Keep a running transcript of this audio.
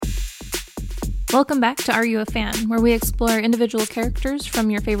Welcome back to Are You a Fan, where we explore individual characters from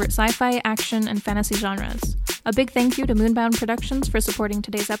your favorite sci-fi, action, and fantasy genres. A big thank you to Moonbound Productions for supporting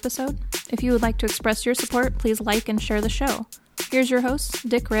today's episode. If you would like to express your support, please like and share the show. Here's your hosts,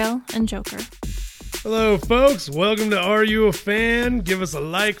 Dick Rail and Joker. Hello, folks. Welcome to Are You a Fan? Give us a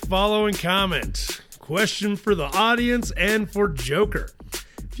like, follow, and comment. Question for the audience and for Joker.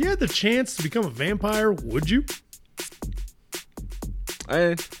 If you had the chance to become a vampire, would you?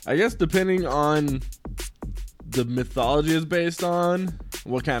 I guess depending on the mythology is based on,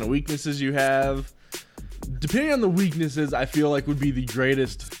 what kind of weaknesses you have. Depending on the weaknesses, I feel like would be the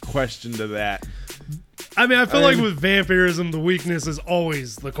greatest question to that. I mean, I feel like with vampirism, the weakness is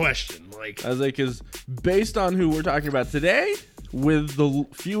always the question. I was like, because based on who we're talking about today, with the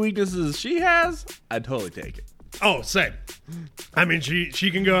few weaknesses she has, I'd totally take it. Oh, same. I mean,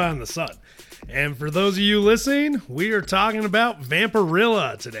 she can go out in the sun. And for those of you listening, we are talking about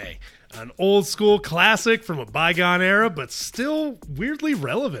Vampirella today. An old school classic from a bygone era, but still weirdly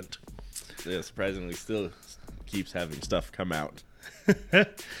relevant. Yeah, surprisingly still keeps having stuff come out.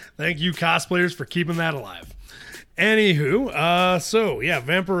 Thank you, cosplayers, for keeping that alive. Anywho,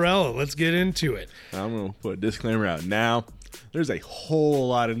 Vampirella, let's get into it. I'm going to put a disclaimer out now. There's a whole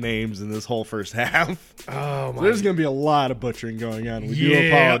lot of names in this whole first half. Oh my! So there's going to be a lot of butchering going on. We do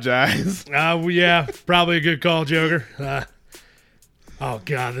apologize. Probably a good call, Joker. Oh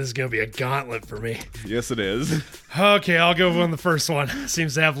God, this is going to be a gauntlet for me. Yes, it is. Okay, I'll go on the first one.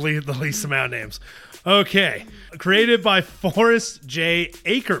 Seems to have the least amount of names. Okay, created by Forrest J.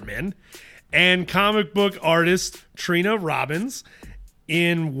 Ackerman and comic book artist Trina Robbins.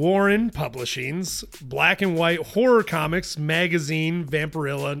 In Warren Publishing's Black and White Horror Comics magazine,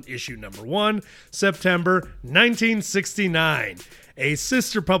 Vampirella, issue number 1, September 1969, a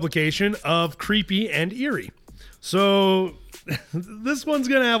sister publication of Creepy and Eerie. So, this one's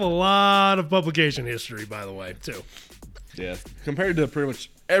going to have a lot of publication history, by the way, too. Yeah, compared to pretty much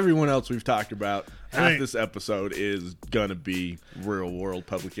everyone else we've talked about, half this episode is going to be real-world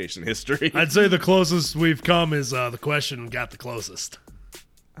publication history. I'd say the closest we've come is the question got the closest.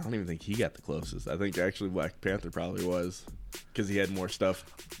 I don't even think he got the closest. I think actually Black Panther probably was, because he had more stuff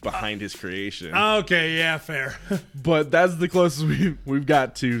behind his creation. Okay, yeah, fair. But that's the closest we've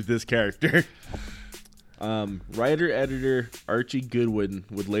got to this character. Writer-editor Archie Goodwin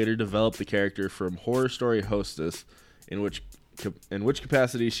would later develop the character from horror story Hostess, in which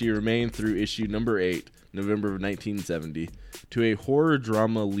capacity she remained through issue number 8, November of 1970, to a horror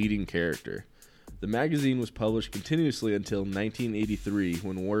drama leading character. The magazine was published continuously until 1983,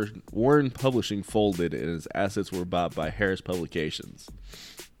 when Warren Publishing folded and its assets were bought by Harris Publications.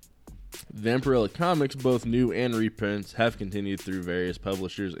 Vampirella comics, both new and reprints, have continued through various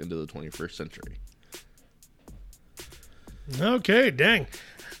publishers into the 21st century. Okay, dang.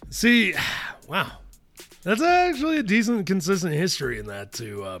 See, wow. That's actually a decent, consistent history in that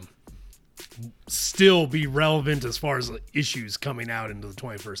to still be relevant as far as issues coming out into the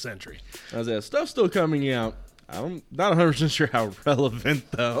 21st century. As that stuff's still coming out, I'm not 100% sure how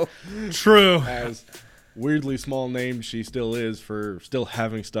relevant, though. True. As weirdly small named she still is for still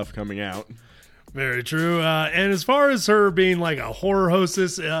having stuff coming out. Very true. And as far as her being like a horror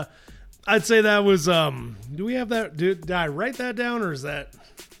hostess, I'd say that was, do we have that? Did I write that down, or is that?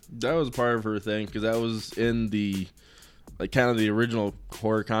 That was part of her thing, because that was in the, like, kind of the original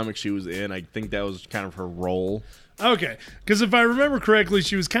horror comic she was in. I think that was kind of her role. Okay, because if I remember correctly,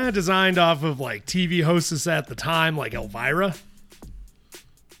 she was kind of designed off of, like, TV hostess at the time, like Elvira.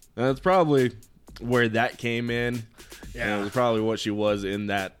 And that's probably where that came in. Yeah. And it was probably what she was in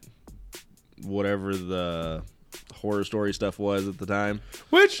that, whatever the horror story stuff was at the time.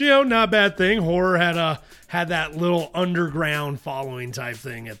 Which, not a bad thing. Horror had that little underground following type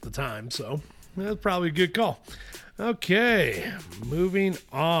thing at the time, so that's probably a good call. Okay, moving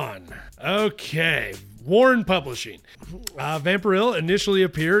on. Okay, Warren Publishing. Vampirella initially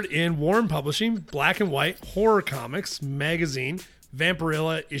appeared in Warren Publishing Black and White Horror Comics magazine,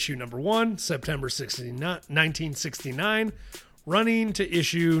 Vampirella issue number 1, September 1969, running to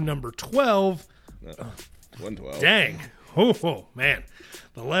issue number 12. 112. Dang. Oh, man.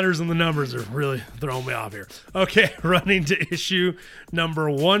 The letters and the numbers are really throwing me off here. Okay, running to issue number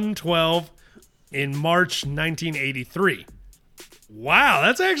 112 in March 1983. Wow,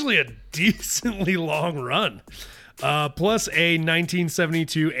 that's actually a decently long run. Plus a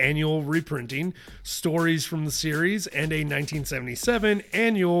 1972 annual reprinting, stories from the series, and a 1977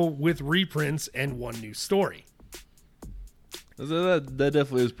 annual with reprints and one new story. That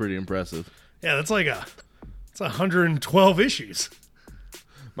definitely is pretty impressive. Yeah, that's like it's 112 issues.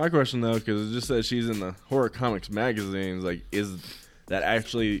 My question, though, because it just says she's in the horror comics magazines, like, is that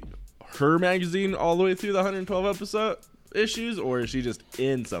actually her magazine all the way through the 112 episode issues, or is she just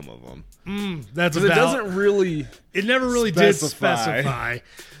in some of them? That's Because it doesn't really. It never really did specify.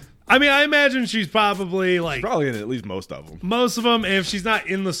 I mean, I imagine she's probably like Probably in at least most of them. most of them. And if she's not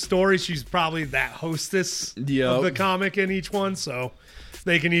in the story, she's probably that hostess of the comic in each one. So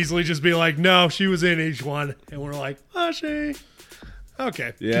they can easily just be like, no, she was in each one. And we're like, was she?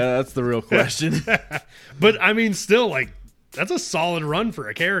 Okay. Yeah, that's the real question. But I mean, still, like, that's a solid run for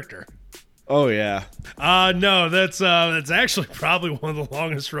a character. Oh, yeah. No, that's actually probably one of the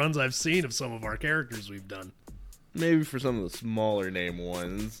longest runs I've seen of some of our characters we've done. Maybe for some of the smaller name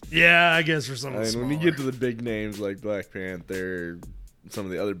ones. Yeah, I guess for some of the smaller. When you get to the big names like Black Panther, some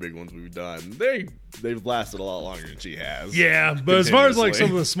of the other big ones we've done, they've lasted a lot longer than she has. Yeah, but as far as like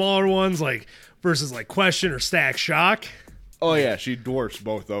some of the smaller ones, like versus like Question or Stack Shock. Oh yeah, she dwarfs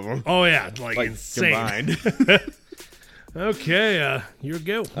both of them. Oh yeah, like insane. Combined. Okay, here we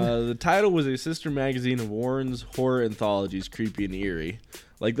go. The title was a sister magazine of Warren's horror anthologies, Creepy and Eerie.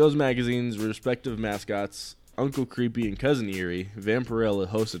 Like those magazines' respective mascots, Uncle Creepy and Cousin Eerie, Vampirella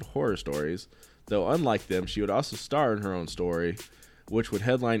hosted horror stories, though unlike them, she would also star in her own story, which would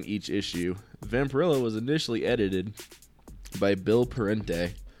headline each issue. Vampirella was initially edited by Bill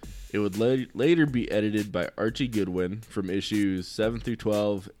Parente. It would later be edited by Archie Goodwin from issues 7 through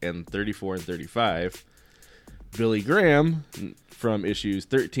 12 and 34 and 35. Billy Graham from issues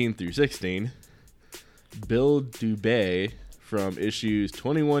 13 through 16. Bill Dubay from issues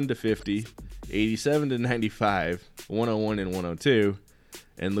 21 to 50, 87 to 95, 101 and 102.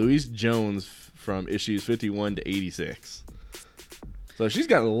 And Louise Jones from issues 51 to 86. So she's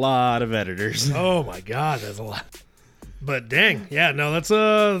got a lot of editors. Oh my God, that's a lot. But dang, yeah, no, that's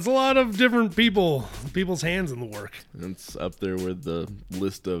a lot of different people's hands in the work. It's up there with the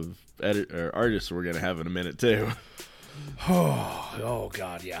list of artists we're gonna have in a minute too. Oh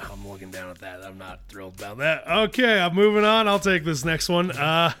God, yeah, I'm looking down at that. I'm not thrilled about that. Okay, I'm moving on. I'll take this next one.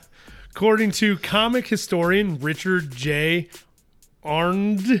 According to comic historian Richard J.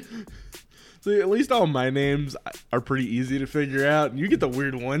 Arndt. See, at least all my names are pretty easy to figure out. You get the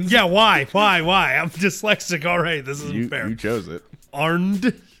weird ones. Yeah, why? I'm dyslexic. All right, this isn't fair. You chose it.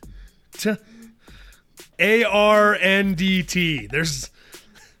 Arndt. A-R-N-D-T. There's...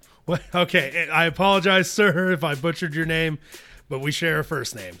 What? Okay, I apologize, sir, if I butchered your name, but we share a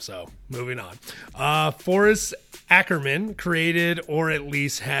first name, so moving on. Forrest Ackerman created, or at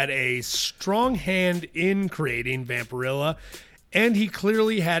least had a strong hand in creating Vampirella, and he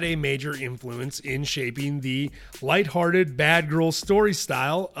clearly had a major influence in shaping the lighthearted bad girl story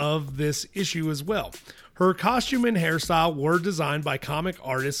style of this issue as well. Her costume and hairstyle were designed by comic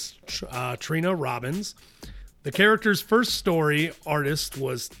artist Trina Robbins. The character's first story artist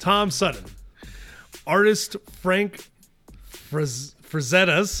was Tom Sutton. Artist Frank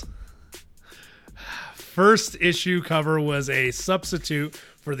Frazetta's first issue cover was a substitute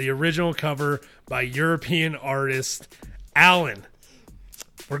for the original cover by European artist Alan.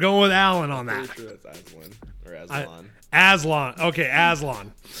 We're going with Alan on that. Pretty sure that's Aslan or Aslan. Aslan. Okay,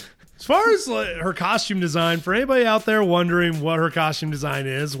 Aslan. As far as her costume design, for anybody out there wondering what her costume design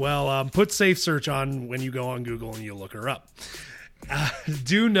is, well, put Safe Search on when you go on Google and you look her up.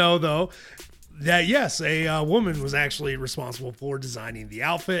 Do know, though, that yes, a woman was actually responsible for designing the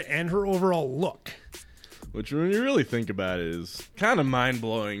outfit and her overall look. Which, when you really think about it, is kind of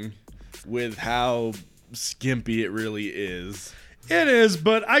mind-blowing with how skimpy it really is. It is,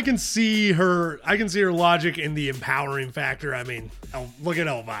 but I can see her logic in the empowering factor. I mean, look at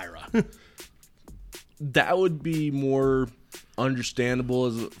Elvira. That would be more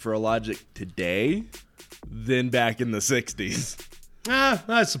understandable for a logic today than back in the 60s.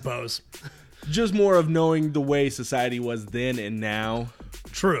 I suppose. Just more of knowing the way society was then and now.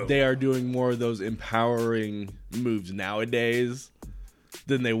 True. They are doing more of those empowering moves nowadays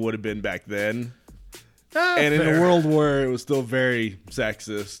than they would have been back then. And fair. in a world where it was still very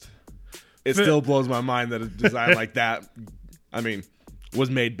sexist, it still blows my mind that a design like that, I mean, was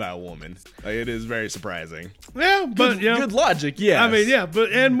made by a woman. Like, it is very surprising. Yeah, but good logic, yes. I mean, yeah,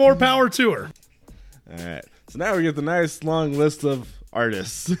 and more power to her. All right. So now we get the nice long list of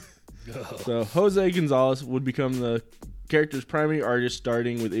artists. So Jose Gonzalez would become the character's primary artist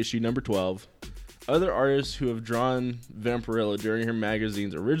starting with issue number 12. Other artists who have drawn Vampirella during her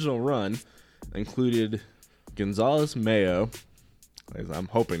magazine's original run included Gonzalez Mayo, I'm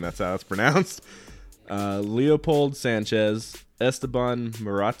hoping that's how it's pronounced, Leopold Sanchez, Esteban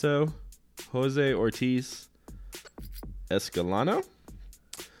Murato, Jose Ortiz Escalano,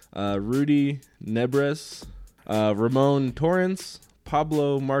 Rudy Nebres, Ramon Torrance,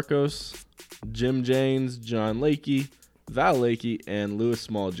 Pablo Marcos, Jim Janes, John Lakey, Val Lakey, and Louis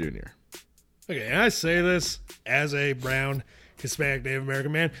Small Jr. Okay, and I say this as a brown Hispanic Native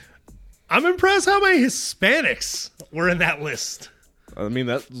American man. I'm impressed how many Hispanics were in that list. I mean,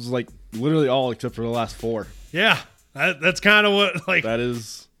 that was like literally all except for the last 4. Yeah, that's kind of what like That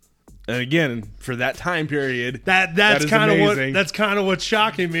is, and again, for that time period, that's is kind amazing. of what's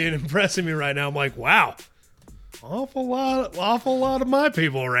shocking me and impressing me right now. I'm like, wow, awful lot of my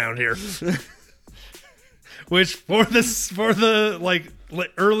people around here. Which for the like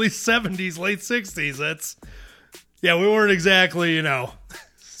early 70s, late 60s, that's we weren't exactly allowed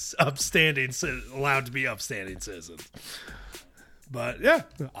to be upstanding citizens. But yeah,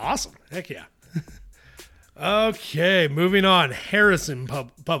 awesome, heck yeah. Okay, moving on. Harrison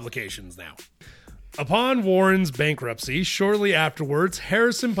Publications now. Upon Warren's bankruptcy, shortly afterwards,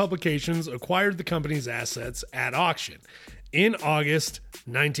 Harrison Publications acquired the company's assets at auction in August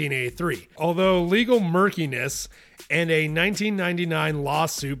 1983. Although legal murkiness and a 1999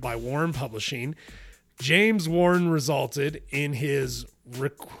 lawsuit by Warren Publishing, James Warren resulted in his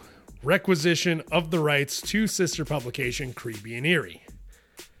requisition of the rights to sister publication Creepy and Eerie.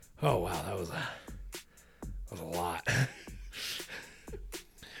 Oh wow, that was a lot.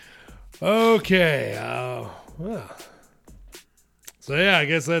 Okay, well. So yeah, I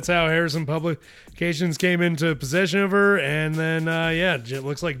guess that's how Harrison Publications came into possession of her, and then it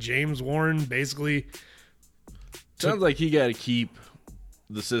looks like James Warren basically sounds like he got to keep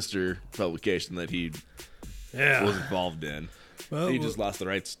the sister publication that he was involved in. Well, he just lost the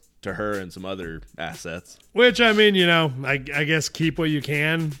rights to her and some other assets. Which, I mean, I guess keep what you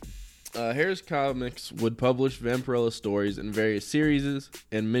can. Harris Comics would publish Vampirella stories in various series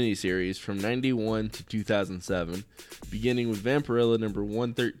and miniseries from 91 to 2007, beginning with Vampirella number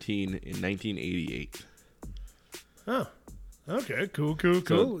 113 in 1988. Oh, okay, cool.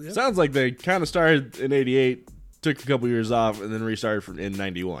 So Yeah. Sounds like they kind of started in 88, took a couple years off, and then restarted in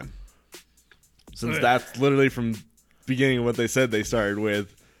 91. Since that's literally from beginning of what they said they started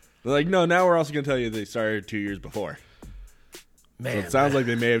with. They're like, no, now we're also going to tell you they started 2 years before. Man, So it sounds like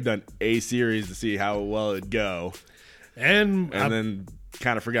they may have done a series to see how well it'd go, and then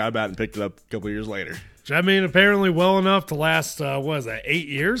kind of forgot about it and picked it up a couple years later. I mean, apparently well enough to last, 8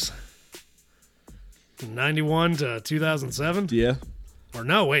 years? From 91 to 2007? Yeah. Or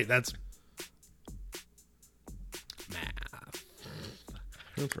no, wait, that's math.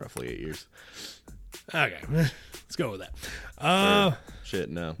 That's roughly 8 years. Okay, let's go with that. Shit,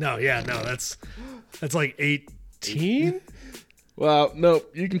 no. No, that's like 18? Well, no,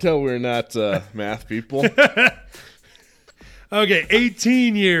 you can tell we're not math people. Okay,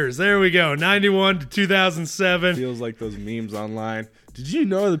 18 years. There we go. 91 to 2007. Feels like those memes online. Did you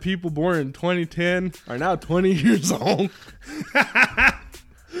know the people born in 2010 are now 20 years old?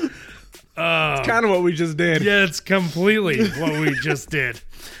 It's kind of what we just did. Yeah, it's completely what we just did.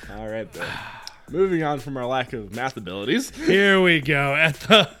 All right, then. Moving on from our lack of math abilities. Here we go. At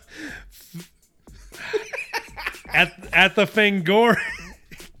the Fangoria.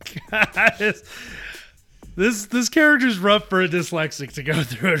 Guys, this character's rough for a dyslexic to go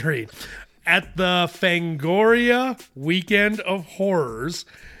through and read. At the Fangoria Weekend of Horrors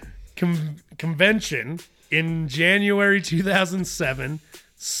convention in January 2007,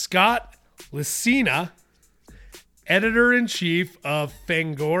 Scott Lucena, editor-in-chief of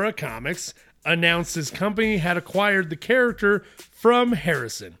Fangoria Comics, announced his company had acquired the character from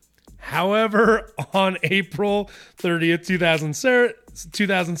Harrison. However, on April 30th,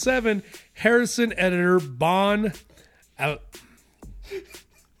 2007, Harrison editor Bon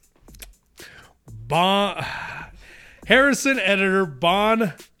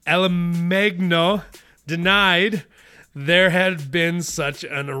Alamagno denied there had been such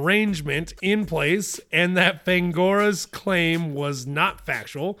an arrangement in place and that Fangora's claim was not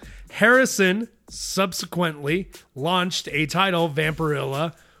factual. Harrison subsequently launched a title,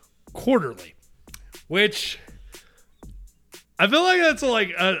 Vampirella Quarterly, which I feel like that's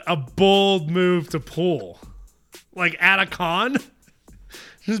like a bold move to pull. Like at a con,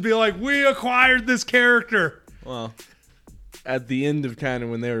 just be like, we acquired this character. Well, at the end of kind of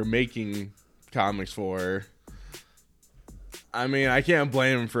when they were making comics for her, I mean, I can't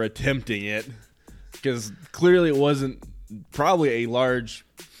blame them for attempting it because clearly it wasn't probably a large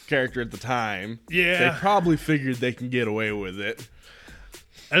character at the time. Yeah. They probably figured they can get away with it.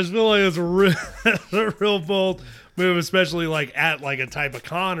 I just feel like it's a real bold move, especially like at like a type of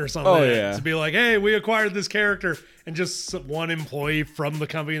con or something. Oh, yeah. To be like, hey, we acquired this character, and just one employee from the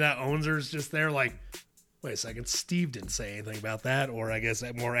company that owns her is just there like, wait a second, Steve didn't say anything about that, or I guess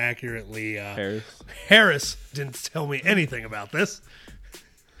more accurately, Harris didn't tell me anything about this.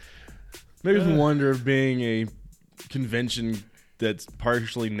 Maybe some wonder of being a convention that's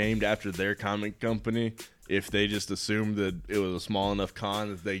partially named after their comic company if they just assumed that it was a small enough con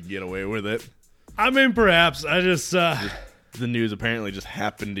that they could get away with it. I mean, perhaps. I just, The news apparently just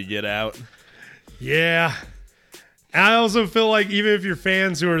happened to get out. yeah. I also feel like even if your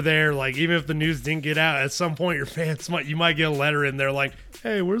fans who are there, like even if the news didn't get out, at some point your fans you might get a letter in there like,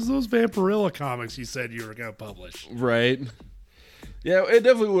 hey, where's those Vampirilla comics you said you were going to publish? Right. Yeah, it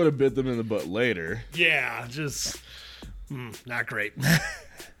definitely would have bit them in the butt later. Yeah, just not great.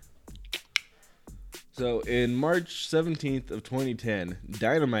 So, in March 17th of 2010,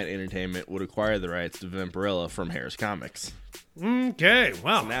 Dynamite Entertainment would acquire the rights to Vampirilla from Harris Comics. Okay,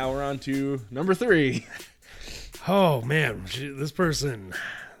 wow. So now we're on to number 3. Oh, man, this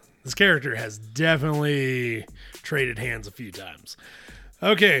character has definitely traded hands a few times.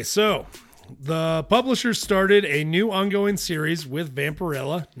 Okay, so the publisher started a new ongoing series with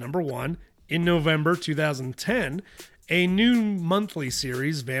Vampirilla, number 1, in November 2010. A new monthly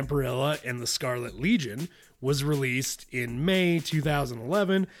series, Vampirilla and the Scarlet Legion, was released in May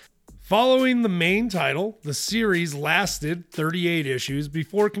 2011. Following the main title, the series lasted 38 issues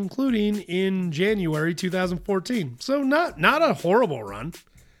before concluding in January 2014. So not a horrible run.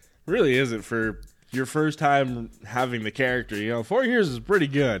 Really isn't for your first time having the character. 4 years is pretty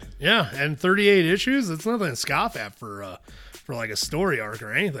good. Yeah, and 38 issues, it's nothing to scoff at for like a story arc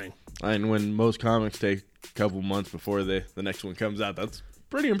or anything. And when most comics take a couple months before the next one comes out, that's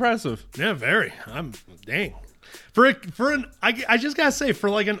pretty impressive. Yeah, very. Dang. I just gotta say, for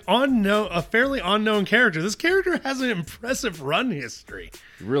like a fairly unknown character, this character has an impressive run history.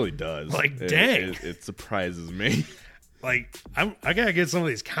 It really does. Like, dang. It surprises me. Like, I gotta get some of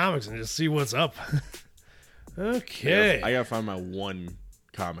these comics and just see what's up. Okay. I gotta find my one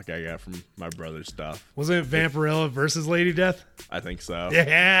comic I got from my brother's stuff. Wasn't it Vampirilla versus Lady Death? I think so.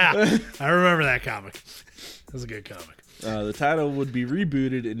 Yeah. I remember that comic. That was a good comic. The title would be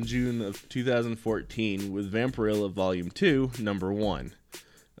rebooted in June of 2014 with Vampirilla Volume 2, Number 1,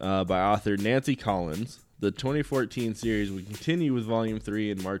 by author Nancy Collins. The 2014 series would continue with Volume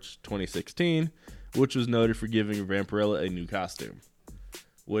 3 in March 2016, which was noted for giving Vampirilla a new costume.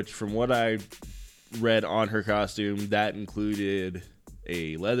 Which, from what I read on her costume, that included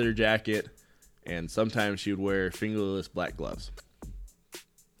a leather jacket, and sometimes she would wear fingerless black gloves.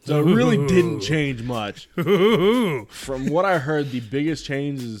 So it really didn't change much. From what I heard, the biggest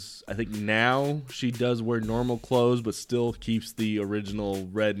change is, I think now she does wear normal clothes, but still keeps the original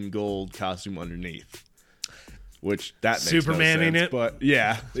red and gold costume underneath. Which, that makes Supermaning no sense. it? But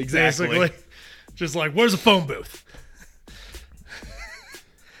yeah, exactly. Basically. Just like, where's the phone booth?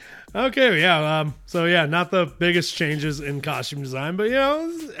 Okay, yeah. So yeah, not the biggest changes in costume design, but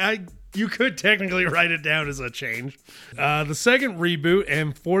you could technically write it down as a change. The second reboot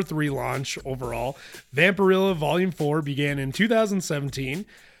and fourth relaunch overall, Vampirilla Volume 4, began in 2017.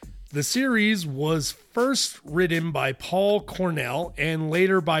 The series was first written by Paul Cornell and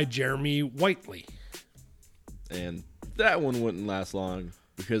later by Jeremy Whiteley. And that one wouldn't last long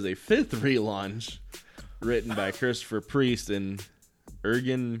because a fifth relaunch written by Christopher Priest and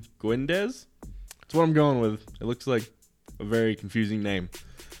Ergen Guendez. That's what I'm going with. It looks like a very confusing name.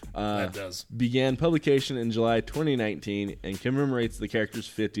 That does. Began publication in July 2019 and commemorates the character's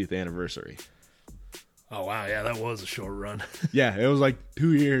 50th anniversary. Oh, wow. Yeah, that was a short run. Yeah, it was like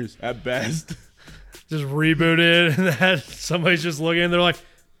 2 years at best. Just rebooted and then somebody's just looking and they're like,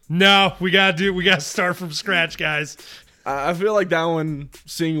 no, we gotta start from scratch, guys. I feel like that one,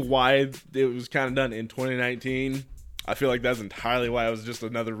 seeing why it was kind of done in 2019, I feel like that's entirely why it was just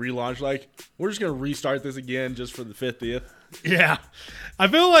another relaunch. Like, we're just going to restart this again just for the 50th. Yeah. I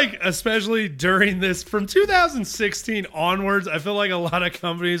feel like, especially during this, from 2016 onwards, I feel like a lot of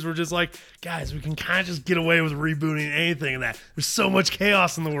companies were just like, guys, we can kind of just get away with rebooting anything and that. There's so much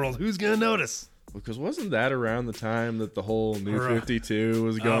chaos in the world. Who's going to notice? Because wasn't that around the time that the whole New 52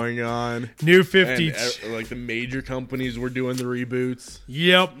 was going on? New 50. And, like, the major companies were doing the reboots.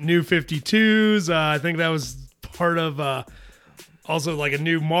 Yep, New 52s. I think that was part of also like a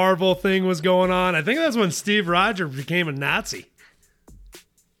new Marvel thing was going on. I think that's when Steve Rogers became a Nazi.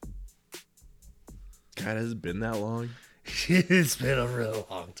 God, has it been that long? It's been a real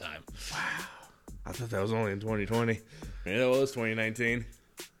long time. Wow. I thought that was only in 2020. Maybe that was 2019.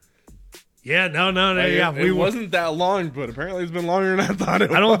 Yeah, no. Yeah, it wasn't that long, but apparently it's been longer than I thought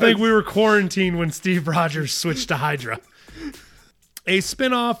it was. I don't think we were quarantined when Steve Rogers switched to Hydra. A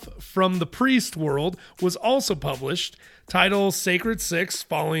spin-off from the Priest world was also published, titled Sacred Six,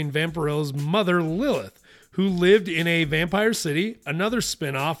 following Vampirilla's mother, Lilith, who lived in a vampire city. Another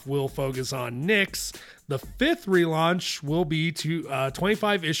spin-off will focus on Nyx, The 5th relaunch will be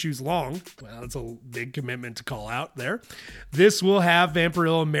 25 issues long. Well, that's a big commitment to call out there. This will have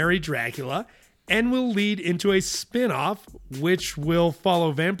Vampirilla marry Dracula and will lead into a spin-off which will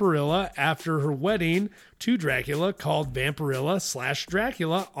follow Vampirilla after her wedding to Dracula, called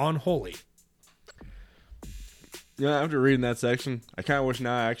Vampirilla/Dracula Unholy. Yeah, after reading that section, I kind of wish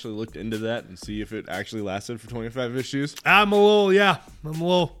now I actually looked into that and see if it actually lasted for 25 issues. Feel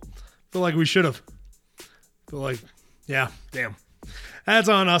like we should have. Feel like, yeah, damn. That's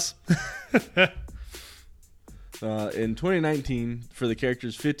on us. In 2019, for the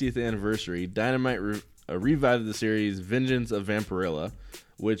character's 50th anniversary, Dynamite revived the series Vengeance of Vampirilla,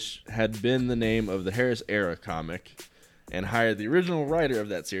 which had been the name of the Harris Era comic, and hired the original writer of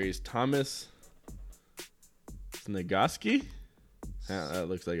that series, Thomas Snigoski? That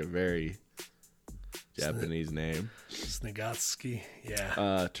looks like a very Japanese name. Snigotsky,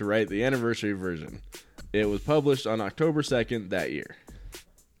 yeah. To write the anniversary version. It was published on October 2nd that year.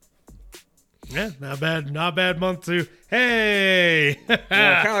 Yeah, not bad month too. Hey!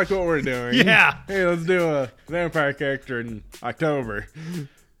 Yeah, kind of like what we're doing. Yeah. Hey, let's do a vampire character in October.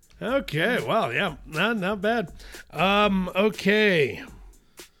 Okay, well, yeah, not bad. Okay.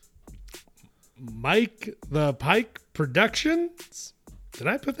 Mike the Pike Productions? Did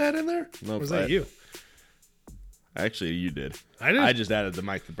I put that in there? No, or was that you? Actually, you did. I did? I just added the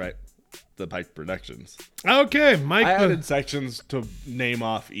Mike the Pike Productions. Okay, Mike. I added sections to name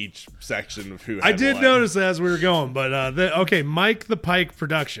off each section of who had I did what. notice that as we were going, but okay, Mike the Pike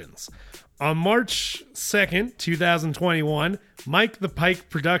Productions. On March 2nd, 2021, Mike the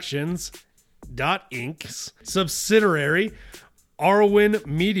Pike Productions Inc's subsidiary Arwen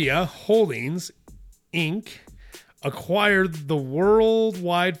Media Holdings Inc. acquired the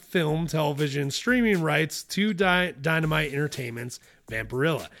worldwide film, television, streaming rights to Dynamite Entertainment's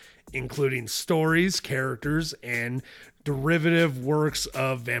Vampirilla, including stories, characters, and derivative works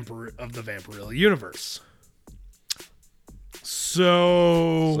of the Vampirilla universe.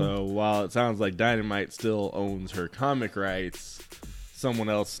 So while it sounds like Dynamite still owns her comic rights, someone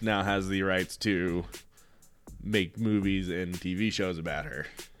else now has the rights to make movies and TV shows about her.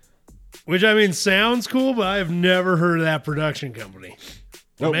 Which, I mean, sounds cool, but I have never heard of that production company.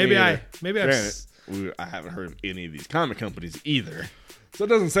 Nope, maybe I haven't heard of any of these comic companies either. So it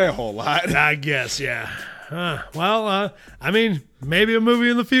doesn't say a whole lot. I guess, yeah. I mean, maybe a movie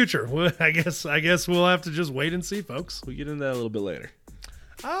in the future. I guess we'll have to just wait and see, folks. We'll get into that a little bit later.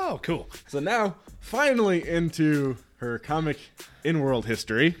 Oh, cool. So now, finally into her comic in-world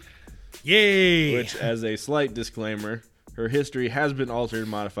history. Yay! Which, as a slight disclaimer, her history has been altered and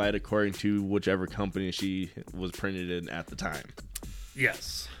modified according to whichever company she was printed in at the time.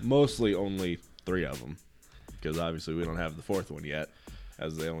 Yes. Mostly only 3 of them. Because obviously we don't have the 4th one yet,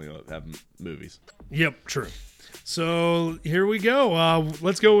 as they only have movies. Yep, true. So here we go.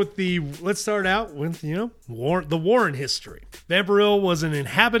 Let's start out with, the Warren history. Vampirilla was an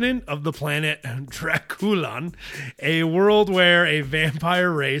inhabitant of the planet Draculan, a world where a vampire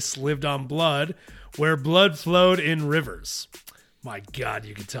race lived on blood, where blood flowed in rivers. My God,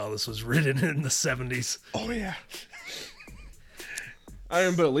 you can tell this was written in the 70s. Oh, yeah. I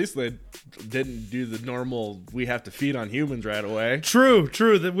mean, but at least they didn't do the normal, we have to feed on humans right away. True.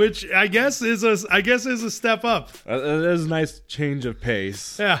 Which I guess is a step up. It is a nice change of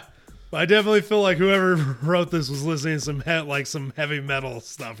pace. Yeah. I definitely feel like whoever wrote this was listening to some heavy metal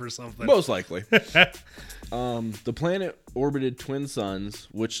stuff or something. Most likely. The planet orbited twin suns,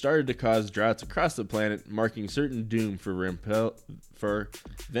 which started to cause droughts across the planet, marking certain doom for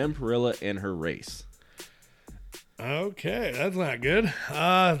Vampirilla and her race. Okay, that's not good.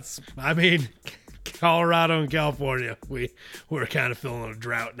 Colorado and California, we're kind of feeling a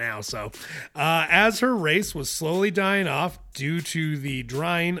drought now. So, as her race was slowly dying off due to the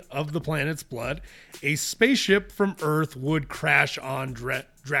drying of the planet's blood, a spaceship from Earth would crash on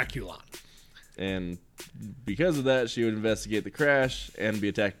Draculon. And because of that, she would investigate the crash and be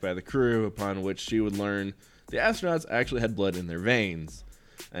attacked by the crew, upon which she would learn the astronauts actually had blood in their veins.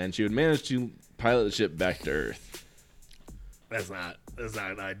 And she would manage to pilot the ship back to Earth. That's not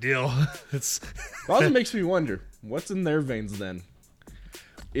ideal. It also makes me wonder, what's in their veins then?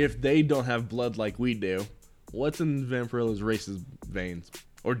 If they don't have blood like we do, what's in Vampirilla's race's veins?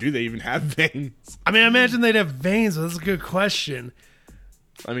 Or do they even have veins? I mean, I imagine they'd have veins, but that's a good question.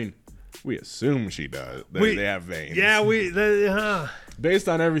 I mean, we assume she does. They have veins. Yeah, based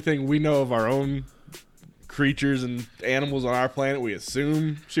on everything we know of our own creatures and animals on our planet, we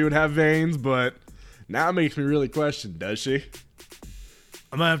assume she would have veins, but now it makes me really question, does she?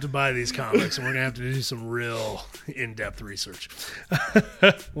 I might have to buy these comics, and we're going to have to do some real in-depth research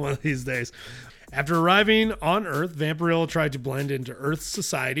one of these days. After arriving on Earth, Vampirilla tried to blend into Earth's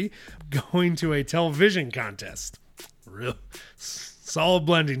society, going to a television contest. Real solid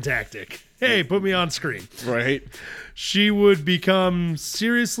blending tactic. Hey, put me on screen. Right. She would become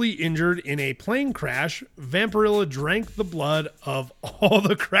seriously injured in a plane crash. Vampirilla drank the blood of all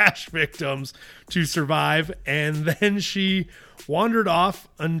the crash victims to survive, and then she wandered off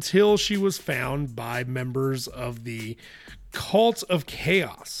until she was found by members of the Cult of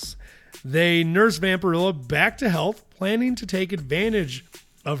Chaos. They nursed Vampirilla back to health, planning to take advantage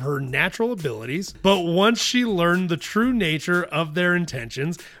of her natural abilities, but once she learned the true nature of their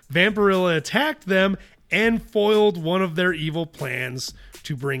intentions, Vampirilla attacked them and foiled one of their evil plans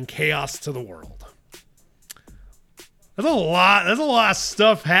to bring chaos to the world. There's a lot of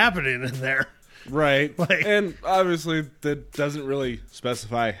stuff happening in there. Right. And obviously that doesn't really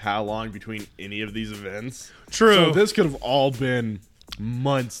specify how long between any of these events. True. So this could have all been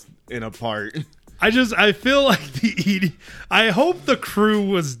months in apart. I feel like I hope the crew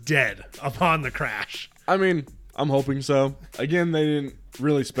was dead upon the crash. I mean, I'm hoping so. Again, they didn't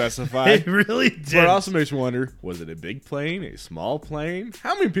really specify. They really did. But it also makes me wonder, was it a big plane, a small plane?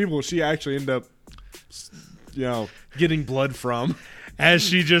 How many people will she actually end up, getting blood from? As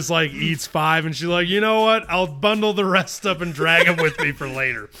she just eats 5 and she's like, you know what? I'll bundle the rest up and drag them with me for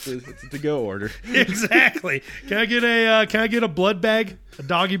later. It's a to-go order. Exactly. Can I get a blood bag, a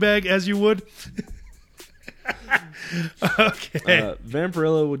doggy bag, as you would? Okay.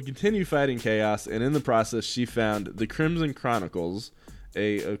 Vampirilla would continue fighting chaos, and in the process, she found the Crimson Chronicles,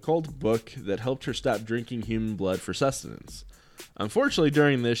 a occult book that helped her stop drinking human blood for sustenance. Unfortunately,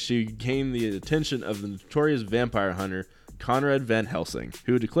 during this, she gained the attention of the notorious vampire hunter Conrad Van Helsing,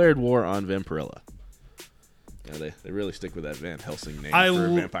 who declared war on Vampirilla. Yeah, they really stick with that Van Helsing name for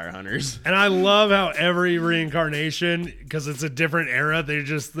vampire hunters. And I love how every reincarnation, because it's a different era, they're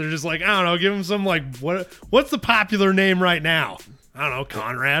just like, I don't know, give them some what's the popular name right now? I don't know,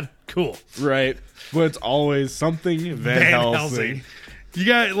 Conrad. Cool. Right. But it's always something Van Helsing. You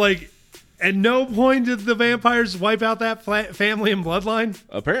got at no point did the vampires wipe out that family and bloodline?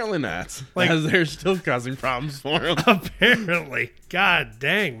 Apparently not. As they're still causing problems for them. Apparently. God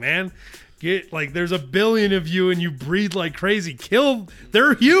dang, man. There's a billion of you and you breed like crazy.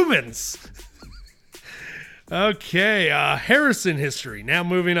 They're humans. Okay, Harrison history. Now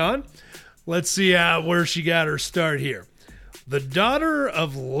moving on. Let's see where she got her start here. The daughter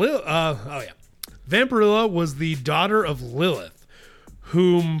of Vampirilla was the daughter of Lilith,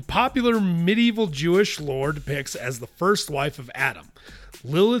 whom popular medieval Jewish lore depicts as the first wife of Adam.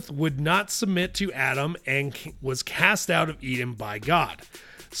 Lilith would not submit to Adam and was cast out of Eden by God.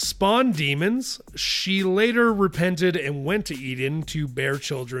 Spawned demons, she later repented and went to Eden to bear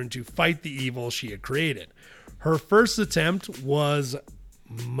children to fight the evil she had created. Her first attempt was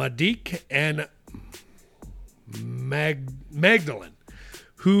Madik and Magdalene,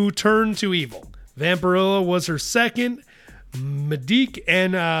 who turned to evil. Vampirilla was her second. Madik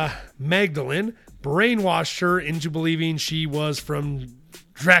and Magdalene brainwashed her into believing she was from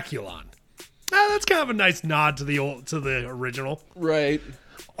Draculon. That's kind of a nice nod to the original, right?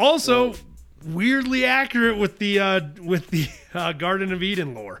 Also, weirdly accurate with the Garden of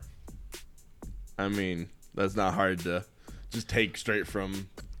Eden lore. I mean, that's not hard to just take straight from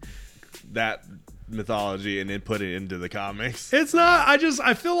that mythology and then put it into the comics. It's not.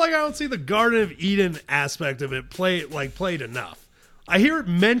 I feel like I don't see the Garden of Eden aspect of it played enough. I hear it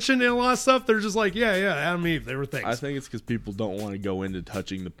mentioned in a lot of stuff. They're just like, yeah, Adam and Eve, they were things. I think it's because people don't want to go into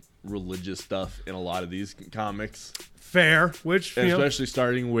touching the religious stuff in a lot of these comics. Fair, which especially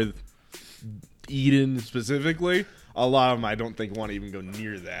starting with Eden specifically, a lot of them I don't think want to even go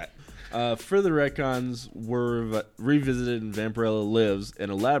near that. Further retcons were revisited in Vampirilla Lives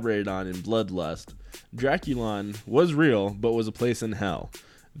and elaborated on in Bloodlust. Draculon was real, but was a place in hell.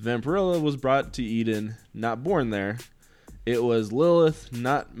 Vampirilla was brought to Eden, not born there. It was Lilith,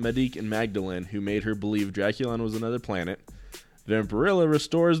 not Madik and Magdalene, who made her believe Draculon was another planet. Vampirilla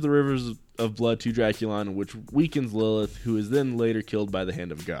restores the rivers of blood to Draculon, which weakens Lilith, who is then later killed by the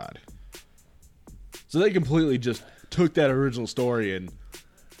hand of God. So they completely just took that original story and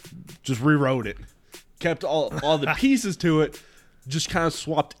just rewrote it. Kept all the pieces to it, just kind of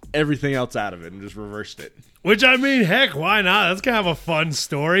swapped everything else out of it and just reversed it. Which, I mean, heck, why not? That's kind of a fun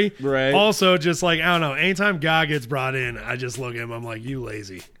story. Right. Also, just I don't know, anytime God gets brought in, I just look at him, I'm like, you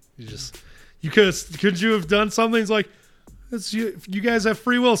lazy. You could you have done something? It's like, you guys have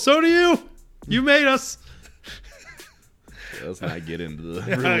free will. So do you. You made us. Yeah, let's not get into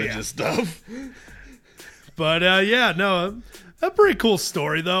the religious stuff. But, a pretty cool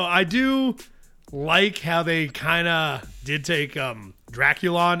story, though. I do like how they kind of did take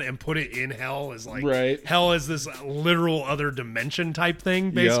Draculon and put it in hell as like Right. hell is this literal other dimension type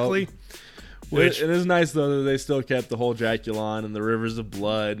thing, basically. Which it is nice though that they still kept the whole Draculon and the Rivers of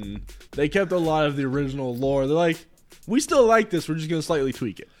Blood, and they kept a lot of the original lore. They're like, we still like this. We're just gonna slightly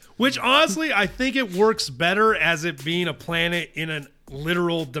tweak it. Which honestly, I think it works better as it being a planet in a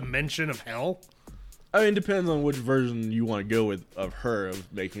literal dimension of hell. I mean, it depends on which version you want to go with of her,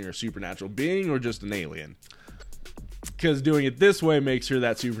 of making her a supernatural being or just an alien. Because doing it this way makes her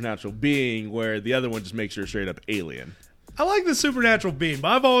that supernatural being, where the other one just makes her a straight up alien. I like the supernatural being, but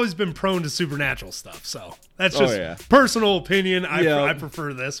I've always been prone to supernatural stuff, so that's just personal opinion. I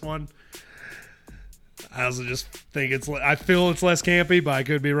prefer this one. I also just think I feel it's less campy, but I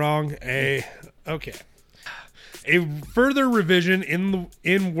could be wrong. Okay. A further revision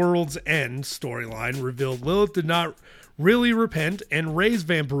in World's End storyline revealed Lilith did not really repent and raise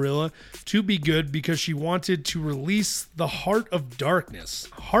Vampirilla to be good because she wanted to release the Heart of Darkness,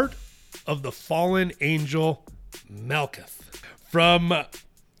 heart of the fallen angel Malkuth, from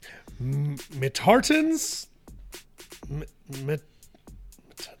Metatron's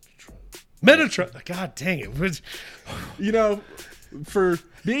Metatron. God dang it. You know, for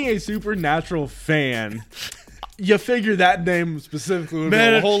being a supernatural fan, you figure that name specifically would be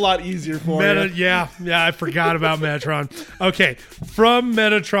a whole lot easier for you. Yeah, I forgot about Metatron. Okay, from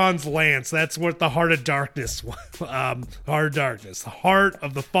Metatron's lance. That's what the Heart of Darkness was. Heart of Darkness. The heart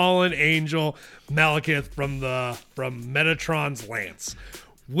of the fallen angel Malkuth from Metatron's lance,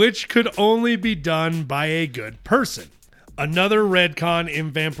 which could only be done by a good person. Another retcon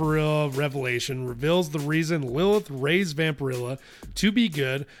in Vampirilla Revelation reveals the reason Lilith raised Vampirilla to be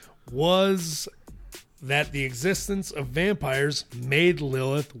good was that the existence of vampires made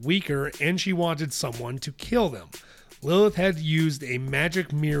Lilith weaker and she wanted someone to kill them. Lilith had used a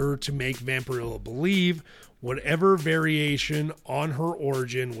magic mirror to make Vampirilla believe whatever variation on her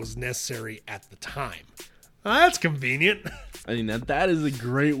origin was necessary at the time. That's convenient. I mean, that is a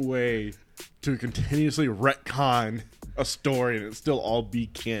great way to continuously retcon a story and it still all be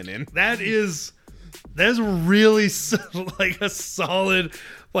canon. That's really like a solid,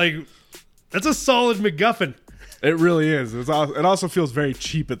 like, that's a solid MacGuffin. It really is. It also feels very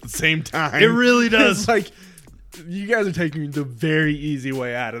cheap at the same time. It really does. It's like, you guys are taking the very easy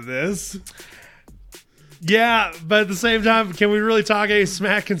way out of this. Yeah, but at the same time, can we really talk any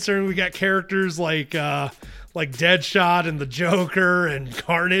smack concerning we got characters like Deadshot and the Joker and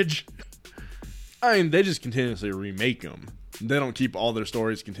Carnage? I mean, they just continuously remake them. They don't keep all their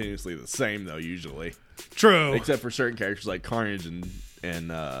stories continuously the same, though, usually. True. Except for certain characters like Carnage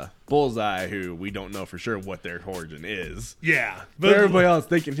and Bullseye, who we don't know for sure what their origin is. Yeah. But everybody else,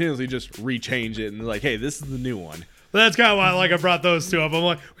 they continuously just rechange it and they're like, hey, this is the new one. That's kind of why I brought those two up. I'm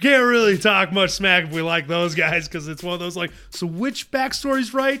like, we can't really talk much smack if we like those guys, because it's one of those like, so which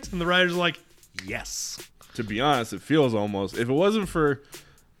backstory's right? And the writers are like, yes. To be honest, it feels almost, if it wasn't for,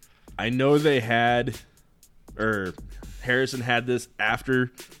 I know they had, or Harrison had this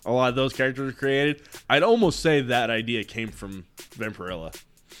after a lot of those characters were created, I'd almost say that idea came from Vampirilla.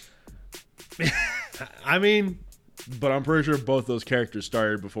 I mean, but I'm pretty sure both those characters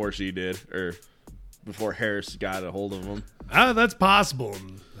started before she did, or before Harris got a hold of them. That's possible.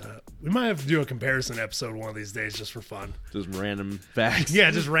 We might have to do a comparison episode one of these days just for fun. Just random facts.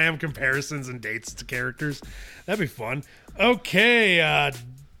 Yeah, just random comparisons and dates to characters. That'd be fun. Okay,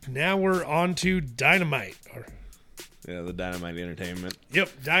 now we're on to Dynamite. Yeah, the Dynamite Entertainment. Yep,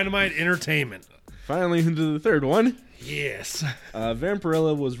 Dynamite Entertainment. Finally into the third one. Yes.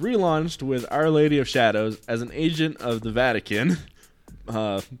 Vampirilla was relaunched with Our Lady of Shadows as an agent of the Vatican,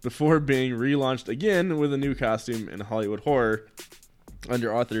 before being relaunched again with a new costume in Hollywood horror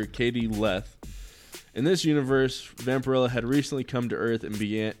under author Katie Leth. In this universe, Vampirilla had recently come to Earth and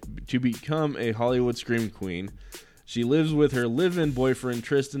began to become a Hollywood scream queen. She lives with her live-in boyfriend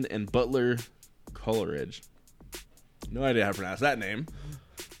Tristan and butler Coleridge. No idea how to pronounce that name.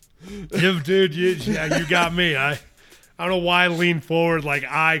 Dude, you got me. I don't know why I leaned forward like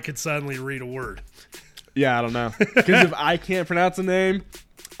I could suddenly read a word. Yeah, I don't know. Because if I can't pronounce a name,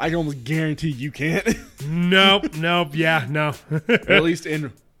 I can almost guarantee you can't. Nope, yeah, no. Or at least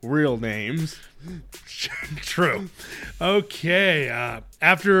in real names. True. Okay,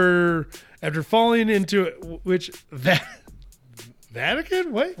 after falling into which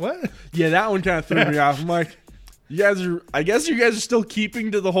Vatican? Wait, what? Yeah, that one kind of threw me off. I'm like, I guess you guys are still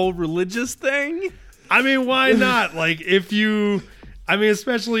keeping to the whole religious thing? I mean, why not?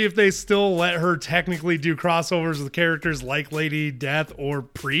 Especially if they still let her technically do crossovers with characters like Lady Death or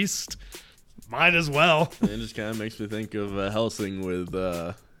Priest. Might as well. It just kind of makes me think of Helsing with,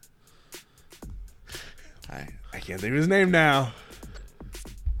 I can't think of his name now.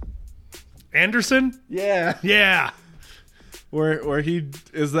 Anderson? Yeah. Yeah. Where he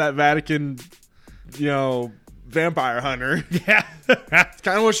is that Vatican, vampire hunter. Yeah. It's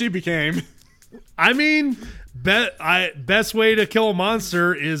kind of what she became. I mean, best way to kill a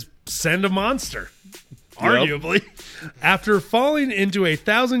monster is send a monster. Arguably. After falling into a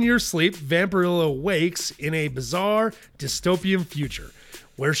 1,000-year sleep, Vampirilla awakes in a bizarre dystopian future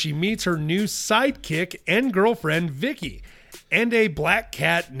where she meets her new sidekick and girlfriend, Vicky, and a black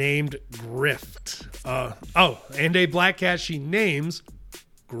cat named Grift. And a black cat she names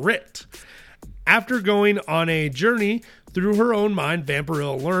Grit. After going on a journey through her own mind,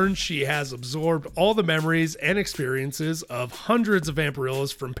 Vampirilla learns she has absorbed all the memories and experiences of hundreds of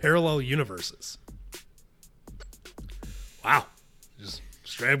Vampirillas from parallel universes. Wow. Just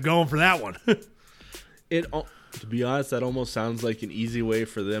straight up going for that one. To be honest, that almost sounds like an easy way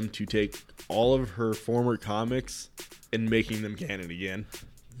for them to take all of her former comics and making them canon again.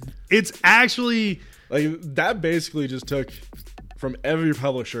 It's actually... Like, that basically just took from every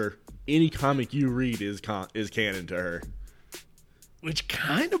publisher, any comic you read is canon to her. Which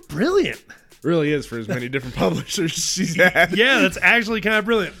kind of brilliant. Really is for as many different publishers she's had. Yeah, that's actually kind of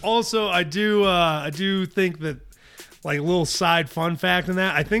brilliant. Also, I do think that, like, a little side fun fact in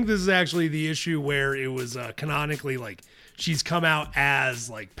that, I think this is actually the issue where it was canonically, like, she's come out as,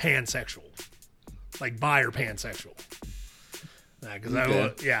 like, pansexual. Like, bi or pansexual.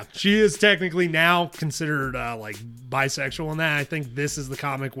 She is technically now considered, like, bisexual in that. I think this is the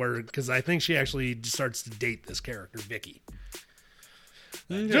comic where, because I think she actually starts to date this character, Vicky.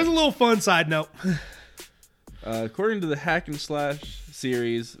 Okay. Just a little fun side note. According to the Hack and Slash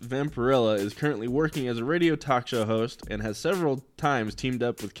series, Vampirilla is currently working as a radio talk show host and has several times teamed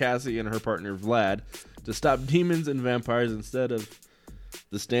up with Cassie and her partner Vlad to stop demons and vampires instead of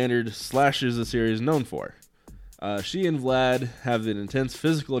the standard slashes the series is known for. She and Vlad have an intense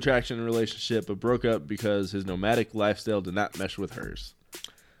physical attraction relationship, but broke up because his nomadic lifestyle did not mesh with hers.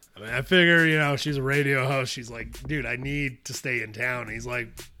 I mean, I figure, she's a radio host. She's like, dude, I need to stay in town. And he's like,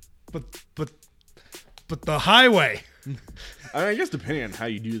 but the highway. I mean, I guess depending on how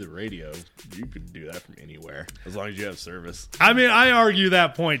you do the radio, you could do that from anywhere as long as you have service. I mean, I argue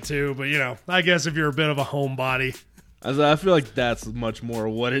that point too, but I guess if you're a bit of a homebody. I feel like that's much more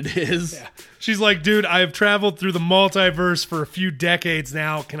what it is. Yeah. She's like, dude, I have traveled through the multiverse for a few decades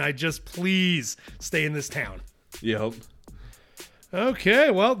now. Can I just please stay in this town? Yep. Okay,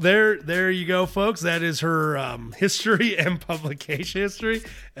 well, there you go, folks. That is her history and publication history.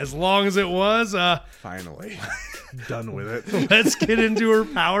 As long as it was. Finally. Done with it. Let's get into her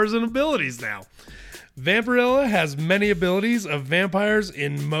powers and abilities now. Vampirilla has many abilities of vampires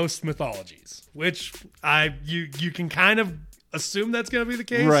in most mythologies, which you can kind of assume that's going to be the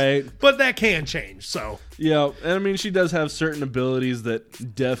case. Right. But that can change, so. Yeah, and I mean, she does have certain abilities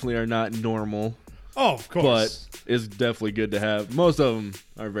that definitely are not normal. Oh, of course. But it's definitely good to have. Most of them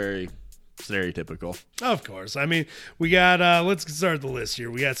are very stereotypical. Of course. I mean, we got, let's start the list here.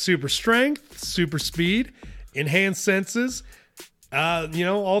 We got super strength, super speed, enhanced senses.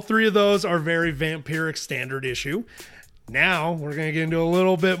 All three of those are very vampiric standard issue. Now, we're going to get into a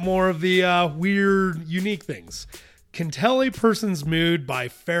little bit more of the weird, unique things. Can tell a person's mood by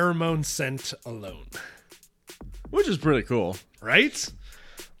pheromone scent alone. Which is pretty cool. Right?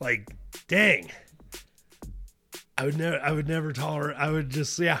 Like, dang. I would never tolerate.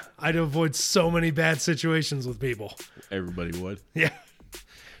 I'd avoid so many bad situations with people. Everybody would. Yeah.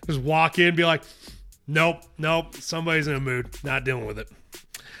 Just walk in and be like, nope, somebody's in a mood. Not dealing with it.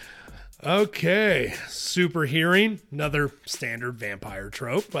 Okay. Super hearing, another standard vampire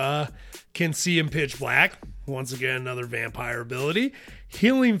trope. Can see in pitch black. Once again, another vampire ability.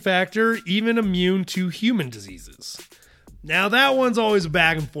 Healing factor, even immune to human diseases. Now, that one's always a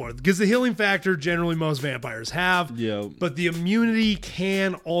back and forth, because the healing factor, generally most vampires have, but the immunity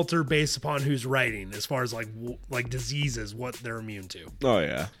can alter based upon who's writing, as far as like diseases, what they're immune to. Oh,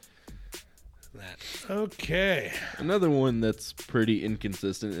 yeah. Okay. Another one that's pretty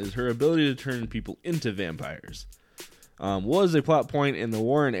inconsistent is her ability to turn people into vampires. Was a plot point in the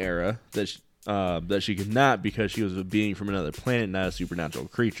Warren era that she could not because she was a being from another planet, not a supernatural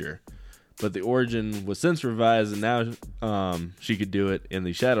creature. But the origin was since revised, and now she could do it in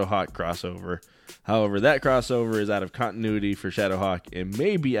the Shadowhawk crossover. However, that crossover is out of continuity for Shadowhawk and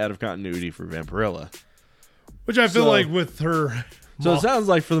may be out of continuity for Vampirilla. Which I feel like with her... So it sounds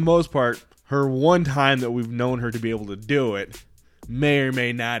like, for the most part, her one time that we've known her to be able to do it may or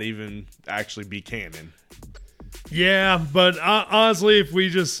may not even actually be canon. Yeah, but honestly, if we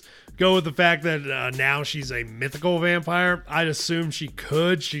just go with the fact that now she's a mythical vampire, I'd assume she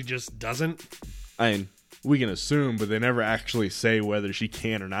could. She just doesn't. I mean, we can assume, but they never actually say whether she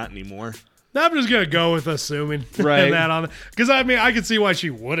can or not anymore. I'm just gonna go with assuming Right. that on because I mean I can see why she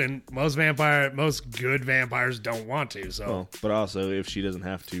wouldn't. Most good vampires don't want to. So, Well, but also if she doesn't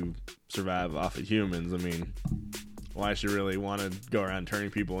have to survive off of humans, I mean, why should she really want to go around turning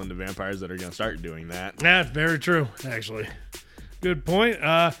people into vampires that are going to start doing that? that's very true. Actually, good point.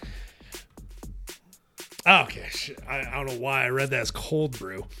 Okay, I don't know why I read that as cold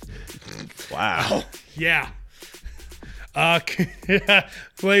brew. Wow. Yeah.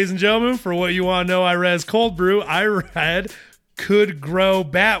 Ladies and gentlemen, for what you want to know, I read as cold brew. I read could grow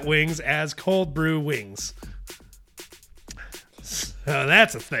bat wings as cold brew wings. So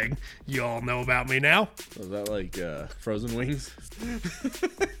that's a thing you all know about me now. Was that like frozen wings?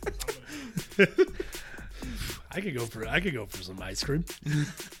 I could go for some ice cream.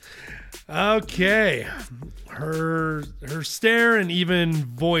 Okay. Her stare and even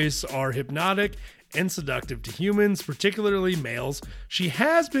voice are hypnotic and seductive to humans, particularly males. She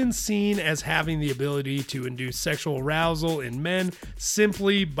has been seen as having the ability to induce sexual arousal in men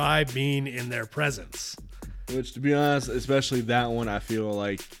simply by being in their presence. Which, to be honest, especially that one, I feel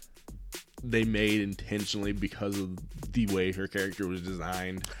like they made intentionally because of the way her character was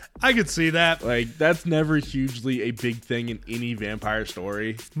designed. I could see that. Like, that's never hugely a big thing in any vampire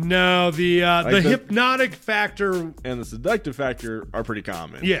story. No, the hypnotic factor. And the seductive factor are pretty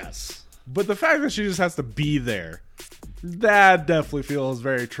common. Yes. But the fact that she just has to be there, that definitely feels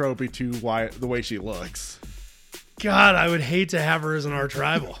very tropey to the way she looks. God, I would hate to have her as an arch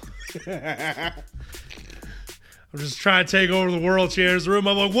rival. I'm just trying to take over the world. She enters the room.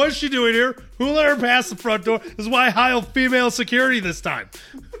 I'm like, what's she doing here? Who let her pass the front door? This is why I hired female security this time.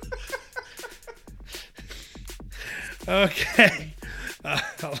 Okay.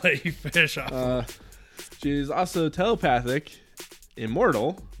 I'll let you finish off. She's also telepathic,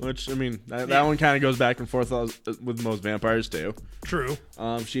 immortal, which, I mean, that one kind of goes back and forth with most vampires, too. True.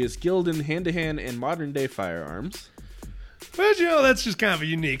 She is skilled in hand-to-hand and modern-day firearms. But, that's just kind of a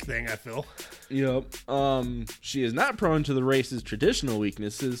unique thing, I feel. Yep. She is not prone to the race's traditional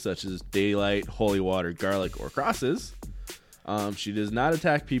weaknesses, such as daylight, holy water, garlic, or crosses. She does not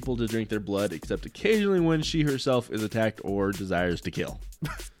attack people to drink their blood, except occasionally when she herself is attacked or desires to kill.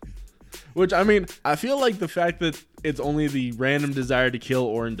 Which, I mean, I feel like the fact that it's only the random desire to kill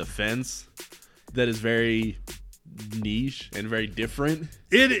or in defense that is very niche and very different.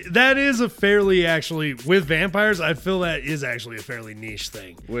 That is a fairly, actually, with vampires, I feel that is actually a fairly niche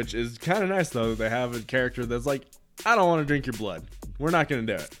thing. Which is kind of nice, though, that they have a character that's like, I don't want to drink your blood. We're not going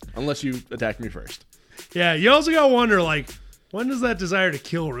to do it unless you attack me first. Yeah, you also got to wonder, like, when does that desire to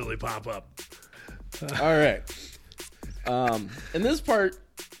kill really pop up? All right. And this part,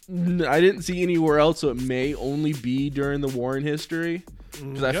 I didn't see anywhere else, so it may only be during the Warren history.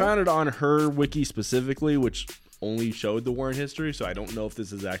 Because I found it on her wiki specifically, which only showed the Warren history, so I don't know if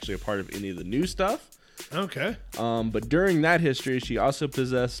this is actually a part of any of the new stuff. Okay. But during that history, she also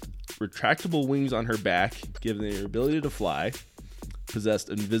possessed retractable wings on her back, giving her ability to fly, possessed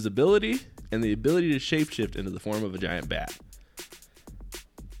invisibility, and the ability to shapeshift into the form of a giant bat.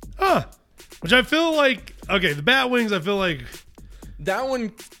 Which I feel like, okay, the bat wings, I feel like... That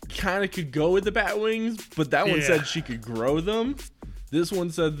one kind of could go with the bat wings, but that one said she could grow them. This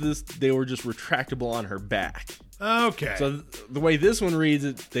one said they were just retractable on her back. Okay. So the way this one reads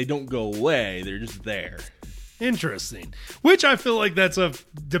it, they don't go away, they're just there. Interesting. Which I feel like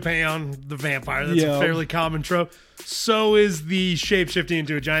depending on the vampire, that's a fairly common trope. So is the shape-shifting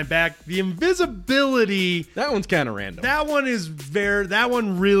into a giant bat. The invisibility... That one's kind of random. That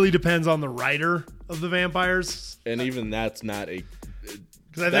one really depends on the writer of the vampires. And even that's not a...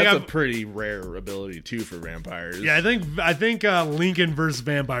 That's a pretty rare ability, too, for vampires. Yeah, I think Lincoln versus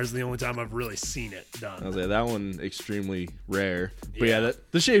Vampires is the only time I've really seen it done. I was like, that one extremely rare.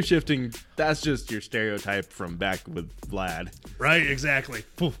 But the shape-shifting, that's just your stereotype from back with Vlad. Right, exactly.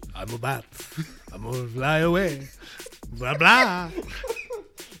 Poof, I'm a bat. I'm going to fly away. Blah, blah.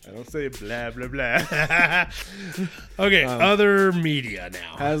 I don't say blah, blah, blah. Okay, other media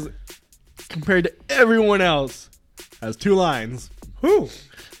now. Has, compared to everyone else, has 2 lines. Whew.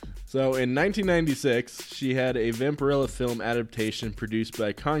 So in 1996, she had a Vampirella film adaptation produced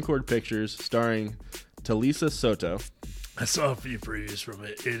by Concord Pictures starring Talisa Soto. I saw a few previews from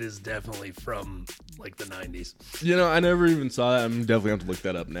it. It is definitely from like the 90s. I never even saw that. I'm definitely going to have to look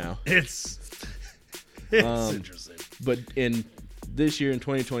that up now. It's interesting. But in this year, in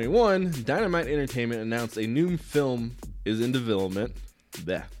 2021, Dynamite Entertainment announced a new film is in development.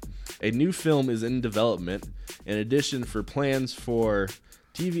 A new film is in development, in addition for plans for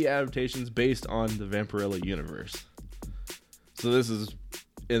TV adaptations based on the Vampirella universe. So this is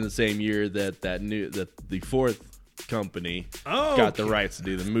in the same year that the 4th company Oh, got the okay. rights to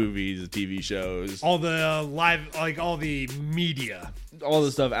do the movies, the TV shows, All the live, like all the media. all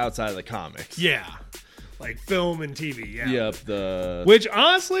the stuff outside of the comics. Yeah. Like film and TV. Yeah. Yep. Which,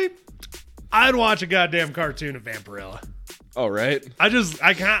 honestly, I'd watch a goddamn cartoon of Vampirella. Oh, right. I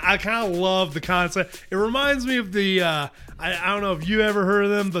kind of love the concept. It reminds me of the I don't know if you ever heard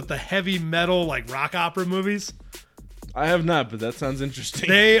of them, but the heavy metal like rock opera movies. I have not, but that sounds interesting.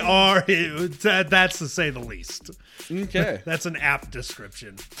 They are that's to say the least. Okay. That's an apt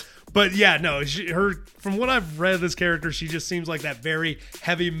description. But yeah, no, from what I've read of this character, she just seems like that very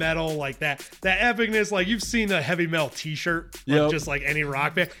heavy metal, like that epicness. Like you've seen a heavy metal T-shirt, Yep. just like any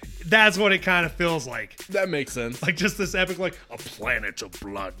rock band. That's what it kind of feels like. That makes sense. Like just this epic, like a planet of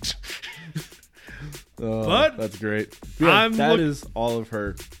blood. Oh, But that's great. Yeah, that look- is all of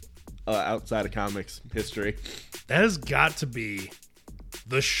her outside of comics history. That has got to be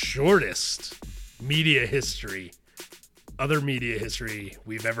the shortest other media history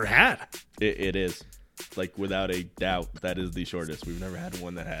we've ever had. It is. Like, without a doubt, that is the shortest. We've never had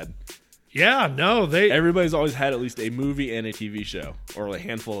one that had. Yeah, no, Everybody's always had at least a movie and a TV show, or a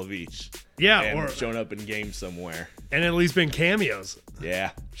handful of each. yeah, And or shown up in games somewhere. and at least been cameos.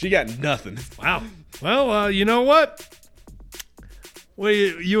 Yeah. She got nothing. Wow. Well, you know what? Well,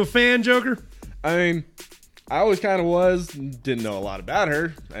 you a fan, Joker? I mean, I always kind of was. Didn't know a lot about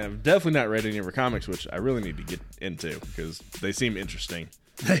her. I've definitely not read any of her comics, which I really need to get into because they seem interesting.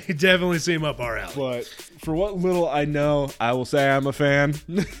 They definitely seem up our alley. But for what little I know, I will say I'm a fan.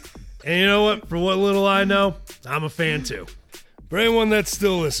 And you know what? For what little I know, I'm a fan too. For anyone that's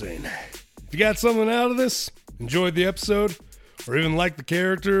still listening, if you got something out of this, enjoyed the episode, or even liked the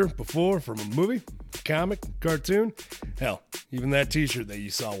character before from a movie, comic, cartoon, hell, even that t-shirt that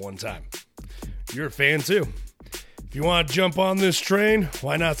you saw one time, you're a fan too. If you want to jump on this train,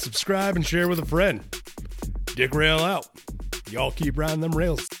 why not subscribe and share with a friend? Dick Rail out. Y'all keep riding them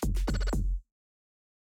rails.